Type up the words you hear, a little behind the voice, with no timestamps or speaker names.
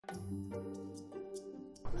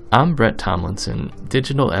I'm Brett Tomlinson,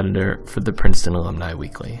 digital editor for the Princeton Alumni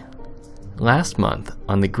Weekly. Last month,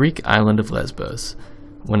 on the Greek island of Lesbos,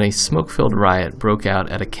 when a smoke-filled riot broke out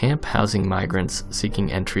at a camp housing migrants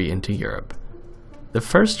seeking entry into Europe, the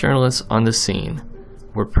first journalists on the scene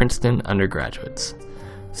were Princeton undergraduates,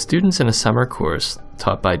 students in a summer course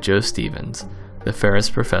taught by Joe Stevens, the Ferris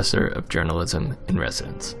Professor of Journalism in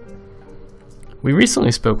Residence. We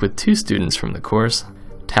recently spoke with two students from the course,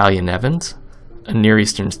 Talia Nevins, a Near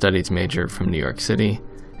Eastern Studies major from New York City,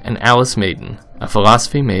 and Alice Maiden, a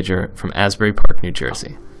philosophy major from Asbury Park, New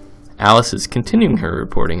Jersey. Alice is continuing her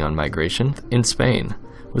reporting on migration in Spain,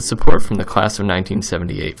 with support from the Class of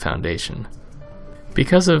 1978 Foundation.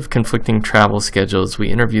 Because of conflicting travel schedules, we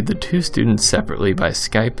interviewed the two students separately by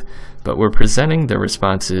Skype, but we're presenting their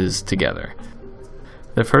responses together.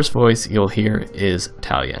 The first voice you'll hear is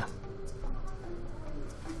Talia.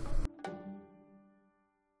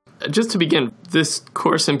 Just to begin, this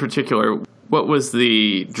course in particular, what was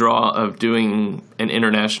the draw of doing an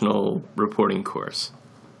international reporting course?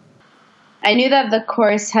 I knew that the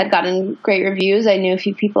course had gotten great reviews. I knew a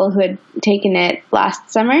few people who had taken it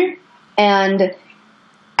last summer, and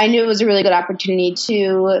I knew it was a really good opportunity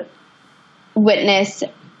to witness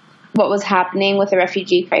what was happening with the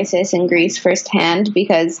refugee crisis in Greece firsthand,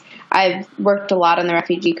 because I've worked a lot on the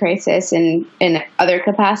refugee crisis in other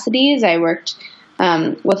capacities. I worked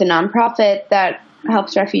with a nonprofit that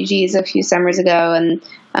helps refugees a few summers ago, and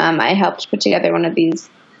I helped put together one of these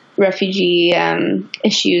refugee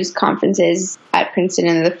issues conferences at Princeton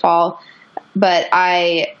in the fall. But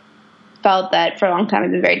I felt that for a long time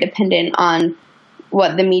I've been very dependent on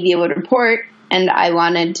what the media would report, and I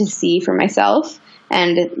wanted to see for myself,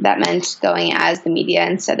 and that meant going as the media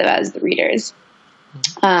instead of as the readers.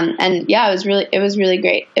 And yeah, it was really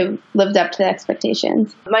great. It lived up to the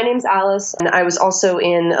expectations. My name's Alice, and I was also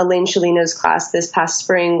in Elaine Sciolino's class this past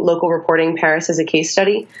spring, Local Reporting Paris as a Case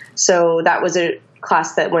Study. So that was a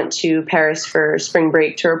class that went to Paris for spring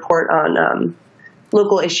break to report on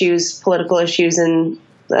local issues, political issues, and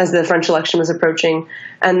as the French election was approaching.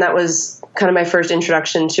 And that was kind of my first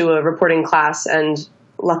introduction to a reporting class, and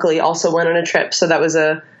luckily also went on a trip. So that was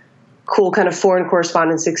a cool kind of foreign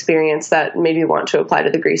correspondence experience that made me want to apply to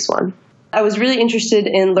the Greece one. I was really interested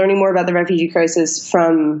in learning more about the refugee crisis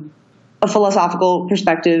from a philosophical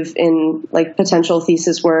perspective in like potential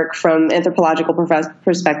thesis work, from anthropological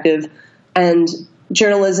perspective, and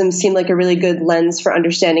journalism seemed like a really good lens for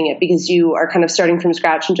understanding it, because you are kind of starting from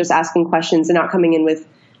scratch and just asking questions and not coming in with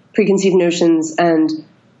preconceived notions. And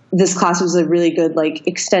this class was a really good like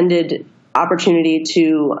extended opportunity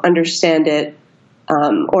to understand it,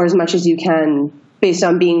 or as much as you can, based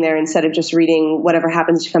on being there instead of just reading whatever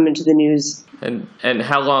happens to come into the news. And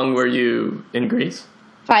how long were you in Greece?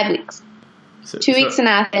 5 weeks. 2 weeks in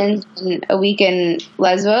Athens, and a week in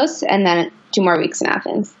Lesbos, and then 2 more weeks in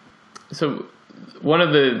Athens. So one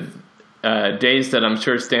of the days that I'm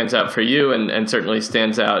sure stands out for you, and certainly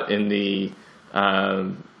stands out in the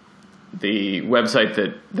website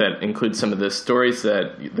that includes some of the stories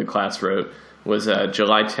that the class wrote, was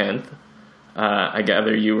July 10th. I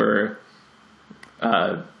gather you were,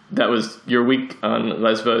 that was your week on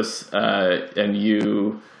Lesbos, and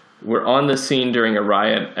you were on the scene during a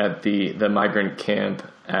riot at the migrant camp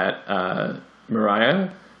at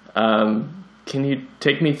Moria. Can you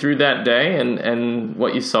take me through that day and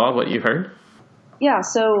what you saw, what you heard? Yeah,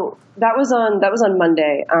 so that was on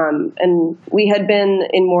Monday, and we had been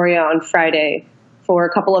in Moria on Friday for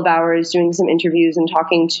a couple of hours doing some interviews and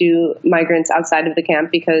talking to migrants outside of the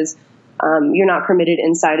camp, because you're not permitted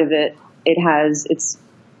inside of it. It's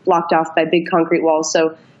blocked off by big concrete walls.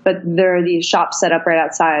 But there are these shops set up right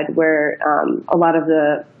outside where a lot of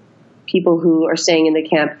the people who are staying in the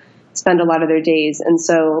camp spend a lot of their days. And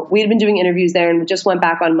so we had been doing interviews there, and we just went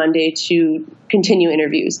back on Monday to continue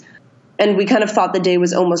interviews. And we kind of thought the day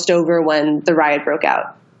was almost over when the riot broke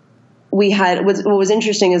out. What was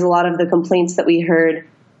interesting is a lot of the complaints that we heard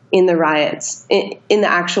in the riots, in the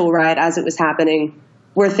actual riot as it was happening,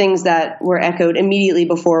 were things that were echoed immediately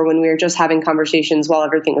before when we were just having conversations while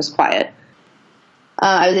everything was quiet.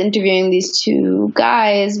 I was interviewing these two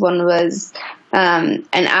guys. One was an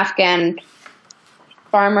Afghan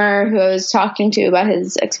farmer who I was talking to about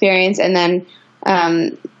his experience, and then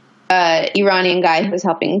an Iranian guy who was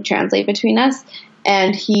helping translate between us.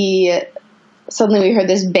 And suddenly we heard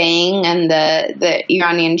this bang, and the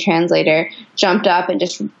Iranian translator jumped up and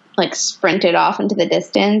just like sprinted off into the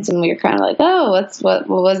distance, and we were kind of like, oh, what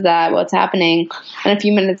was that? What's happening? And a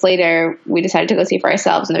few minutes later, we decided to go see for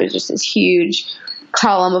ourselves, and there was just this huge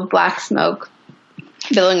column of black smoke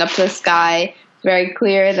billowing up to the sky. Very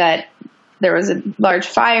clear that there was a large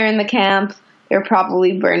fire in the camp. They were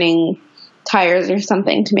probably burning tires or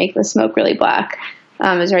something to make the smoke really black.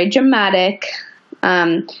 It was very dramatic.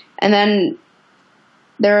 And then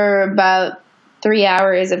there were about 3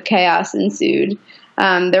 hours of chaos ensued.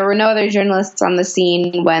 There were no other journalists on the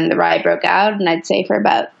scene when the riot broke out, and I'd say for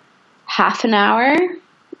about half an hour,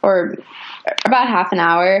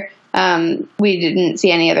 we didn't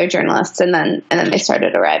see any other journalists, and then they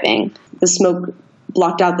started arriving. The smoke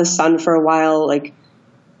blocked out the sun for a while. Like,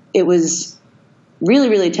 it was really,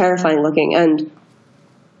 really terrifying looking, and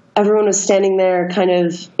everyone was standing there kind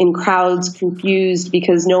of in crowds, confused,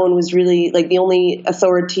 because no one was really, like, the only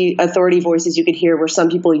authority voices you could hear were some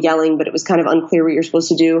people yelling, but it was kind of unclear what you're supposed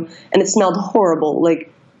to do, and it smelled horrible.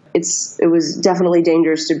 Like, it was definitely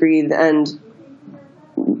dangerous to breathe, and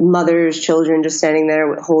mothers, children just standing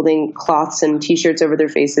there holding cloths and T-shirts over their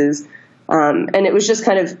faces, and it was just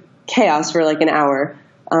kind of chaos for like an hour,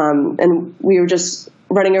 and we were just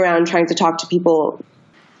running around trying to talk to people.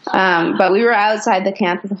 But we were outside the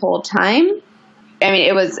camp the whole time. I mean,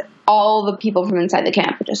 it was all the people from inside the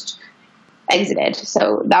camp just exited.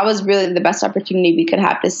 So that was really the best opportunity we could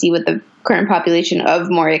have to see what the current population of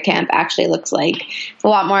Moria camp actually looks like. It's a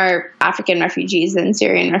lot more African refugees than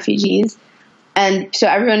Syrian refugees. And so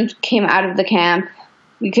everyone came out of the camp.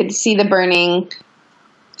 We could see the burning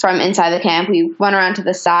from inside the camp. We went around to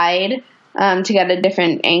the side to get a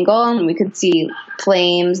different angle, and we could see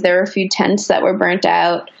flames. There were a few tents that were burnt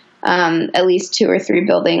out. At least 2 or 3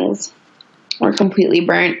 buildings were completely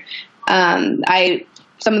burnt.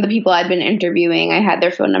 Some of the people I'd been interviewing, I had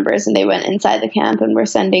their phone numbers, and they went inside the camp and were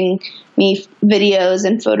sending me videos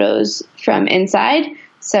and photos from inside.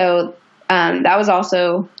 So that was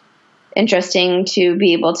also interesting to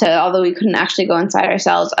be able to, although we couldn't actually go inside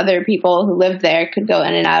ourselves, other people who lived there could go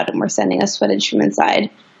in and out and were sending us footage from inside.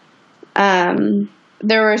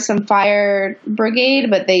 There were some fire brigade,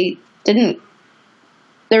 but they didn't.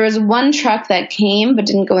 There was one truck that came but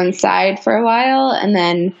didn't go inside for a while, and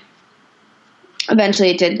then eventually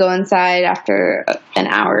it did go inside after an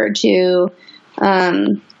hour or two.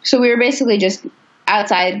 So we were basically just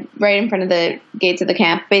outside, right in front of the gates of the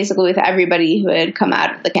camp, basically with everybody who had come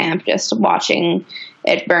out of the camp, just watching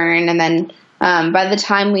it burn. And then by the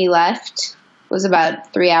time we left, it was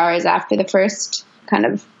about 3 hours after the first kind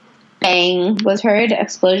of bang was heard,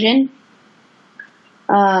 explosion.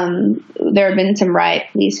 There have been some riot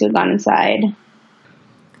police who had gone inside.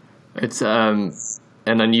 It's an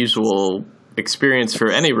unusual experience for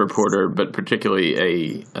any reporter, but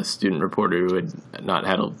particularly a student reporter who had not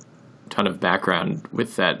had a ton of background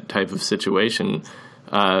with that type of situation.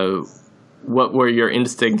 What were your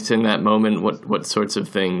instincts in that moment? What sorts of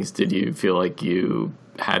things did you feel like you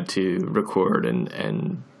had to record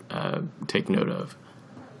and take note of?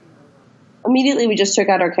 Immediately, we just took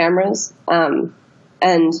out our cameras,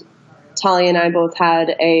 and Talia and I both had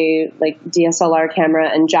a DSLR camera,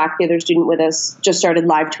 and Jack, the other student with us, just started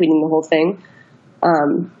live tweeting the whole thing.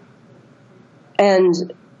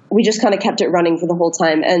 And we just kind of kept it running for the whole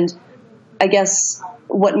time. And I guess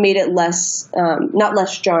what made it less, not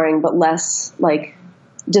less jarring, but less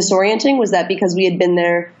disorienting was that because we had been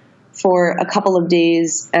there for a couple of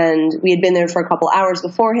days and we had been there for a couple hours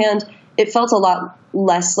beforehand, it felt a lot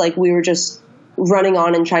less like we were just running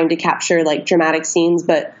on and trying to capture dramatic scenes,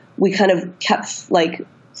 but we kind of kept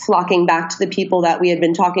flocking back to the people that we had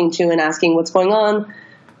been talking to and asking what's going on.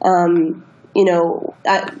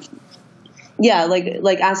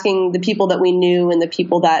 Asking the people that we knew and the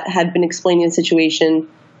people that had been explaining the situation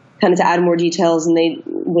kind of to add more details, and they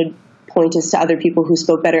would point us to other people who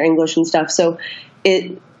spoke better English and stuff. So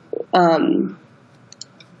it,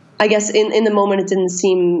 I guess in the moment it didn't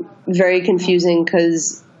seem very confusing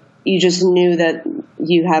because you just knew that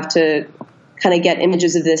you have to kind of get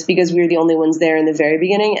images of this because we were the only ones there in the very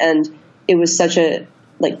beginning, and it was such a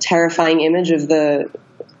terrifying image of the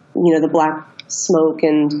black smoke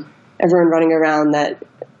and everyone running around that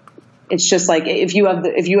it's just if you have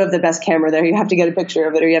the best camera there, you have to get a picture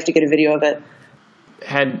of it or you have to get a video of it.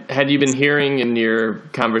 Had you been hearing in your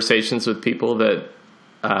conversations with people that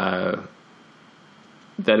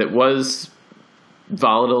it was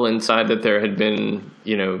volatile inside, that there had been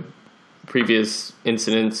previous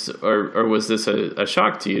incidents, or was this a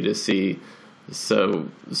shock to you to see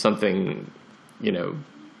something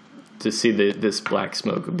to see this black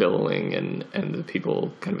smoke billowing and the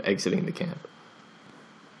people kind of exiting the camp?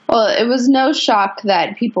 Well, it was no shock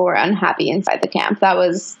that people were unhappy inside the camp. That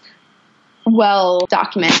was well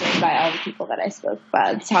documented by all the people that I spoke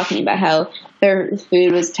about, talking about how their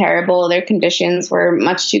food was terrible, their conditions were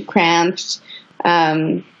much too cramped.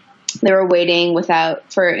 They were waiting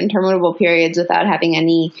for interminable periods without having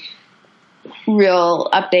any real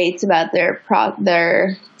updates about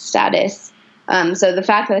their status. So the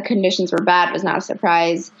fact that the conditions were bad was not a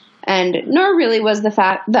surprise, and nor really was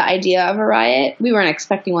the idea of a riot. We weren't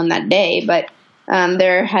expecting one that day, but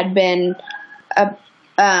there had been a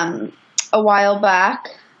while back.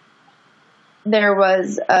 There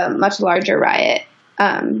was a much larger riot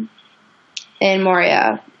in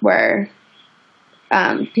Moria where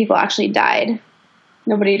people actually died.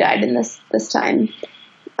 Nobody died in this time.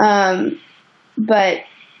 But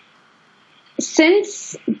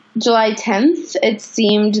since July 10th, it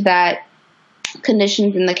seemed that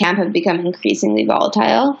conditions in the camp have become increasingly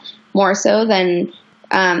volatile, more so than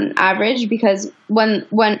average, because when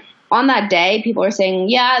on that day, people were saying,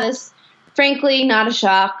 yeah, this, frankly, not a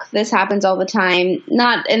shock. This happens all the time.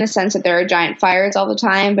 Not in the sense that there are giant fires all the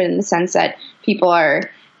time, but in the sense that people are,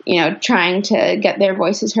 trying to get their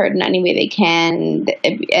voices heard in any way they can,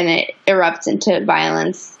 and it erupts into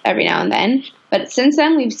violence every now and then. But since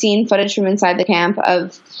then, we've seen footage from inside the camp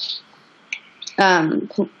of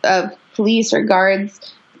police or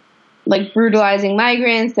guards brutalizing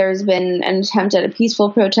migrants. There's been an attempt at a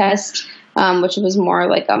peaceful protest, which was more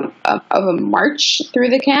like of a march through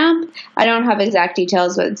the camp. I don't have exact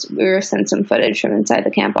details, but we were sent some footage from inside the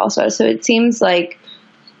camp also. So it seems like,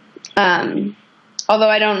 although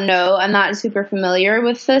I don't know, I'm not super familiar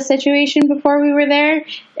with the situation before we were there,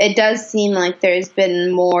 it does seem like there's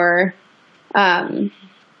been more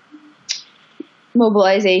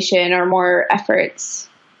mobilization or more efforts,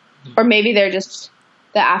 or maybe they're just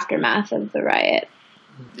the aftermath of the riot.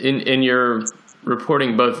 In your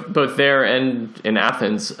reporting, both there and in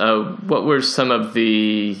Athens, what were some of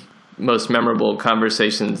the most memorable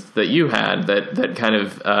conversations that you had that kind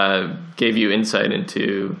of gave you insight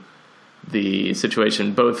into the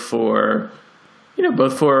situation, both for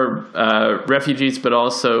refugees, but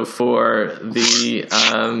also for the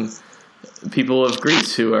people of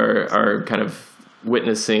Greece who are kind of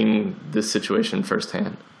witnessing this situation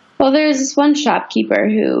firsthand? Well, there's this one shopkeeper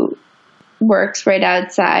who works right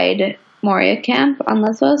outside Moria camp on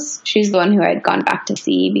Lesbos. She's the one who I'd gone back to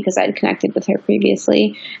see because I'd connected with her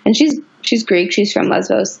previously. And she's Greek. She's from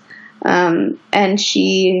Lesbos. And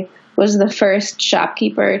she was the first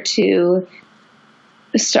shopkeeper to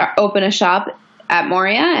open a shop at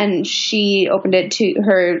Moria, and she opened it to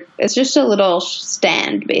her. It's just a little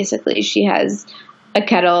stand, basically. She has a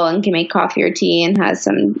kettle and can make coffee or tea and has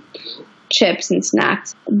some chips and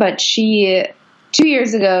snacks. But 2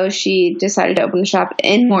 years ago, she decided to open a shop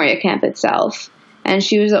in Moria camp itself, and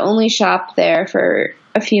she was the only shop there for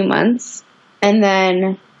a few months, and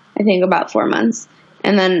then I think about 4 months.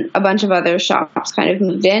 And then a bunch of other shops kind of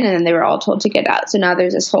moved in, and then they were all told to get out. So now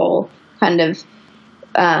there's this whole kind of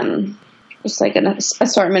just like an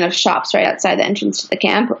assortment of shops right outside the entrance to the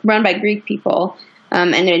camp, run by Greek people.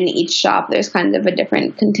 And in each shop, there's kind of a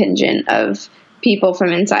different contingent of people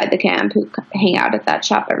from inside the camp who hang out at that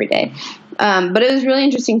shop every day. But it was really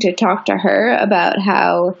interesting to talk to her about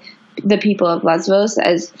how the people of Lesbos,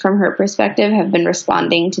 as from her perspective, have been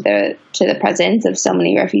responding to the presence of so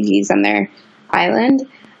many refugees on their island.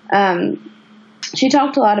 She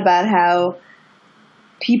talked a lot about how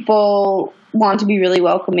people want to be really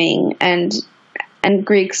welcoming, and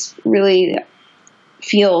Greeks really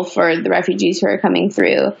feel for the refugees who are coming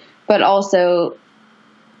through, but also,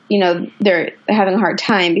 they're having a hard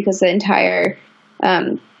time because the entire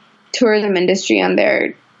tourism industry on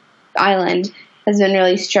their island has been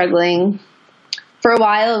really struggling. For a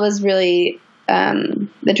while, it was really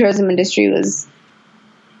the tourism industry was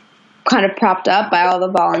kind of propped up by all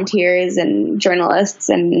the volunteers and journalists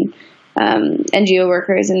and NGO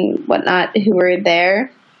workers and whatnot who were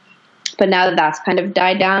there. But now that that's kind of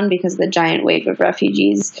died down because the giant wave of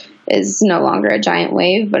refugees is no longer a giant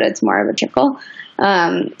wave, but it's more of a trickle.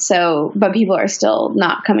 But people are still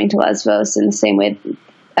not coming to Lesbos in the same way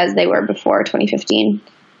as they were before 2015.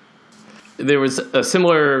 There was a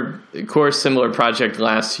similar project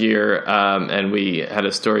last year, and we had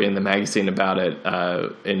a story in the magazine about it,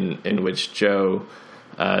 in which Joe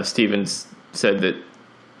Stevens said that,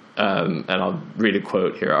 and I'll read a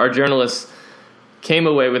quote here, "Our journalists came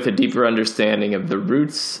away with a deeper understanding of the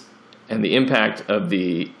roots and the impact of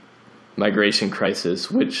the migration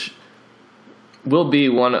crisis, which will be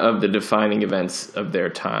one of the defining events of their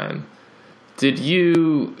time." Did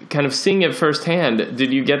you, kind of seeing it firsthand,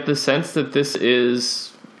 did you get the sense that this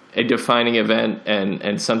is a defining event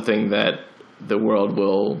and something that the world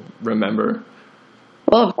will remember?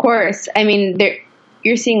 Well, of course. I mean,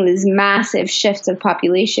 you're seeing these massive shifts of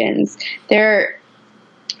populations. There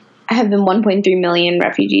have been 1.3 million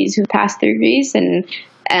refugees who've passed through Greece, and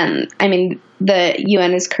I mean, the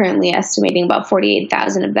UN is currently estimating about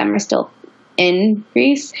 48,000 of them are still in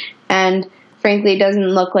Greece. And frankly, it doesn't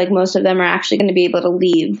look like most of them are actually going to be able to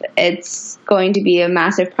leave. It's going to be a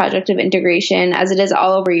massive project of integration, as it is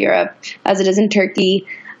all over Europe, as it is in Turkey.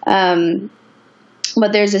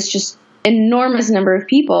 But there's this just enormous number of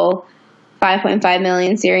people, 5.5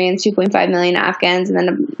 million Syrians, 2.5 million Afghans, and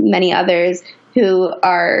then many others who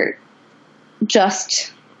are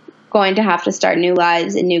just going to have to start new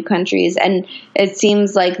lives in new countries. And it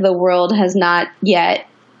seems like the world has not yet,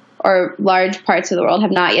 or large parts of the world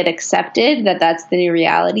have not yet accepted that that's the new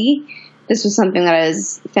reality. This was something that I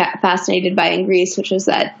was fascinated by in Greece, which was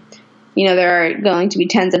that, there are going to be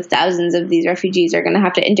tens of thousands of these refugees are going to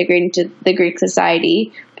have to integrate into the Greek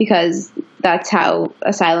society, because that's how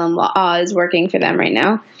asylum law is working for them right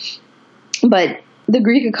now. But the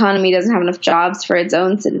Greek economy doesn't have enough jobs for its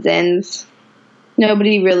own citizens.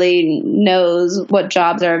 Nobody really knows what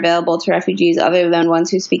jobs are available to refugees other than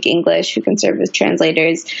ones who speak English, who can serve as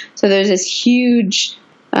translators. So there's this huge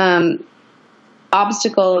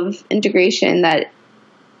obstacle of integration that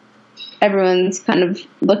everyone's kind of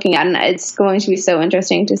looking at, and it's going to be so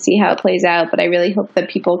interesting to see how it plays out. But I really hope that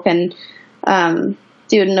people can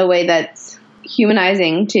do it in a way that's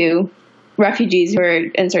humanizing to refugees who are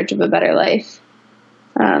in search of a better life.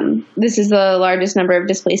 This is the largest number of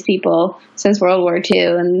displaced people since World War II,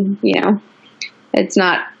 and it's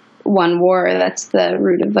not one war that's the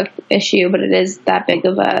root of the issue, but it is that big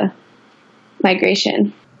of a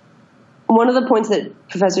migration. One of the points that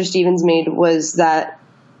Professor Stevens made was that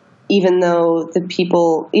even though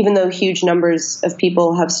huge numbers of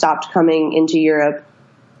people have stopped coming into Europe,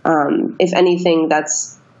 if anything,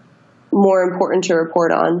 that's more important to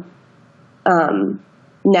report on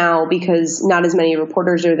now, because not as many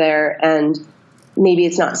reporters are there, and maybe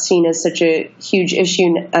it's not seen as such a huge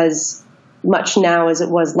issue as much now as it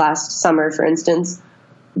was last summer, for instance.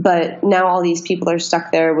 But now all these people are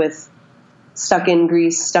stuck in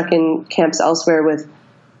Greece, stuck in camps elsewhere with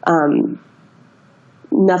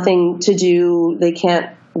nothing to do. They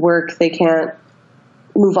can't work. They can't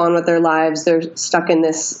move on with their lives. They're stuck in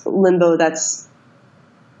this limbo that's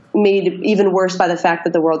made even worse by the fact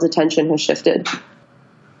that the world's attention has shifted.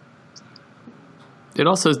 It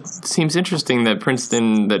also seems interesting that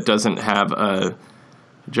Princeton, that doesn't have a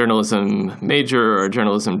journalism major or a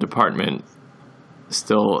journalism department,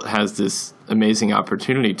 still has this amazing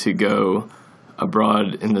opportunity to go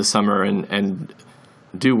abroad in the summer and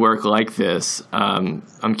do work like this.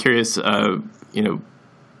 I'm curious, how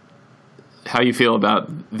you feel about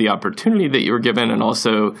the opportunity that you were given, and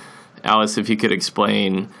also, Alice, if you could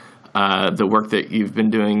explain the work that you've been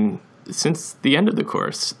doing since the end of the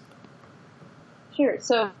course. Sure.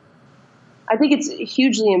 So I think it's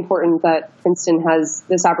hugely important that Princeton has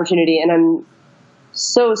this opportunity, and I'm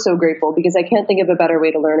so, so grateful, because I can't think of a better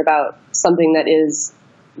way to learn about something that is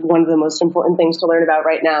one of the most important things to learn about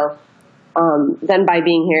right now than by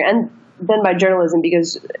being here, and then by journalism,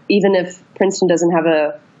 because even if Princeton doesn't have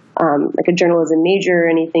a journalism major or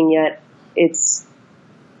anything yet, it's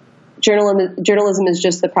journalism is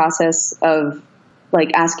just the process of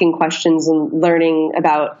asking questions and learning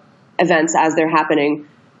about events as they're happening,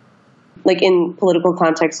 in political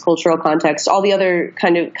context, cultural context, all the other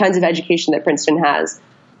kinds of education that Princeton has.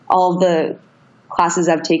 All of the classes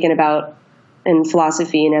I've taken about in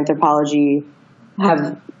philosophy and anthropology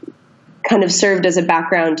have kind of served as a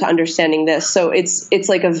background to understanding this. So it's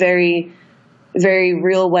like a very, very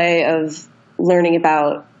real way of learning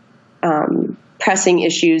about pressing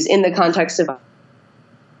issues in the context of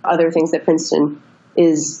other things that Princeton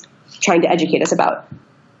is trying to educate us about.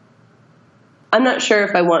 I'm not sure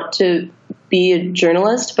if I want to be a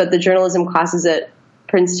journalist, but the journalism classes at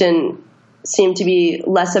Princeton seem to be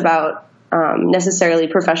less about necessarily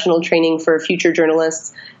professional training for future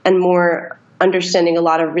journalists, and more understanding a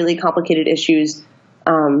lot of really complicated issues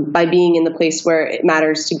by being in the place where it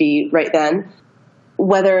matters to be right then.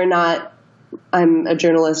 Whether or not I'm a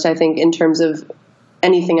journalist, I think in terms of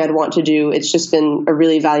anything I'd want to do, it's just been a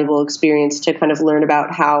really valuable experience to kind of learn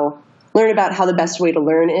about how the best way to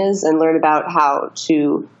learn is, and learn about how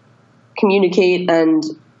to communicate and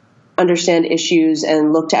understand issues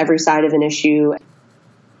and look to every side of an issue.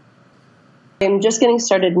 I'm just getting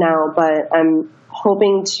started now, but I'm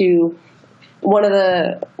hoping to. One of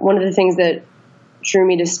the things that drew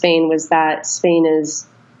me to Spain was that Spain is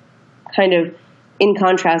kind of, in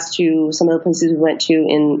contrast to some of the places we went to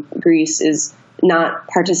in Greece, is not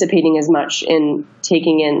participating as much in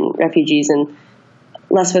taking in refugees. And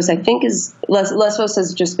Lesbos, I think, Lesbos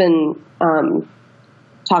has just been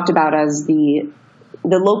talked about as the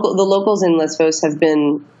locals in Lesbos have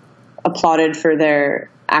been applauded for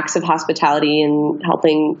their acts of hospitality and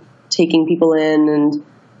taking people in, and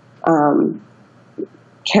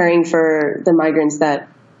caring for the migrants that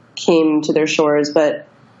came to their shores. But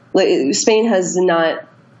Spain has not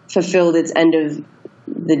fulfilled its end of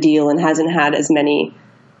the deal and hasn't had as many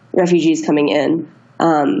refugees coming in.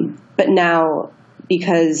 But now,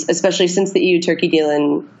 because especially since the EU-Turkey deal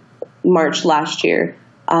in March last year,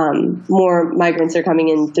 more migrants are coming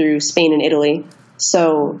in through Spain and Italy.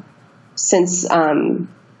 So since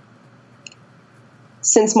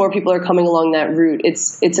more people are coming along that route,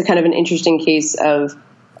 it's a kind of an interesting case of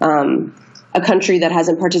a country that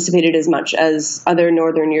hasn't participated as much as other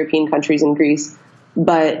Northern European countries and Greece,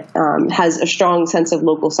 but has a strong sense of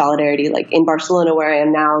local solidarity. Like in Barcelona, where I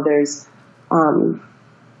am now, there's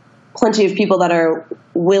plenty of people that are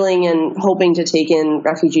willing and hoping to take in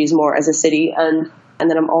refugees more as a city. And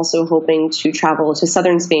then I'm also hoping to travel to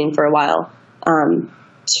southern Spain for a while,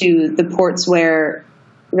 to the ports where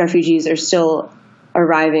refugees are still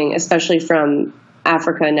arriving, especially from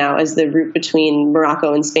Africa now, as the route between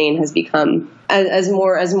Morocco and Spain has become, as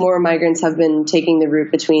more migrants have been taking the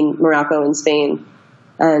route between Morocco and Spain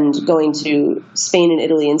and going to Spain and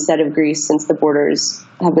Italy instead of Greece, since the borders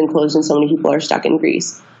have been closed and so many people are stuck in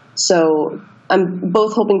Greece. So I'm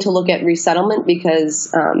both hoping to look at resettlement,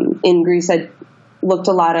 because in Greece I looked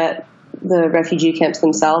a lot at the refugee camps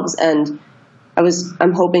themselves, and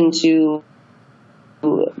I'm hoping to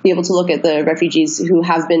be able to look at the refugees who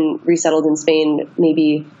have been resettled in Spain,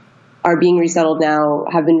 maybe are being resettled now,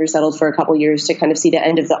 have been resettled for a couple years, to kind of see the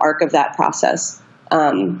end of the arc of that process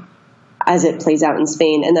as it plays out in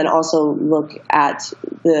Spain. And then also look at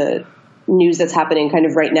the news that's happening kind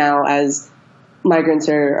of right now as migrants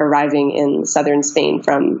are arriving in southern Spain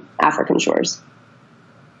from African shores.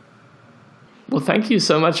 Well, thank you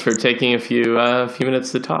so much for taking a few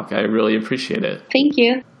minutes to talk. I really appreciate it. Thank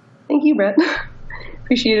you. Thank you, Brett.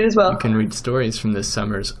 Appreciate it as well. You can read stories from this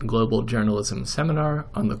summer's Global Journalism Seminar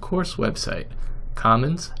on the course website,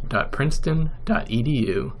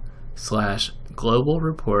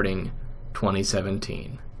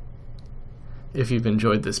 commons.princeton.edu/globalreporting2017. If you've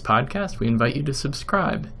enjoyed this podcast, we invite you to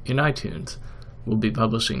subscribe in iTunes. We'll be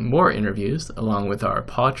publishing more interviews along with our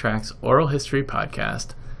Paw Tracks Oral History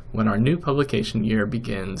podcast when our new publication year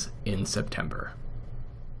begins in September.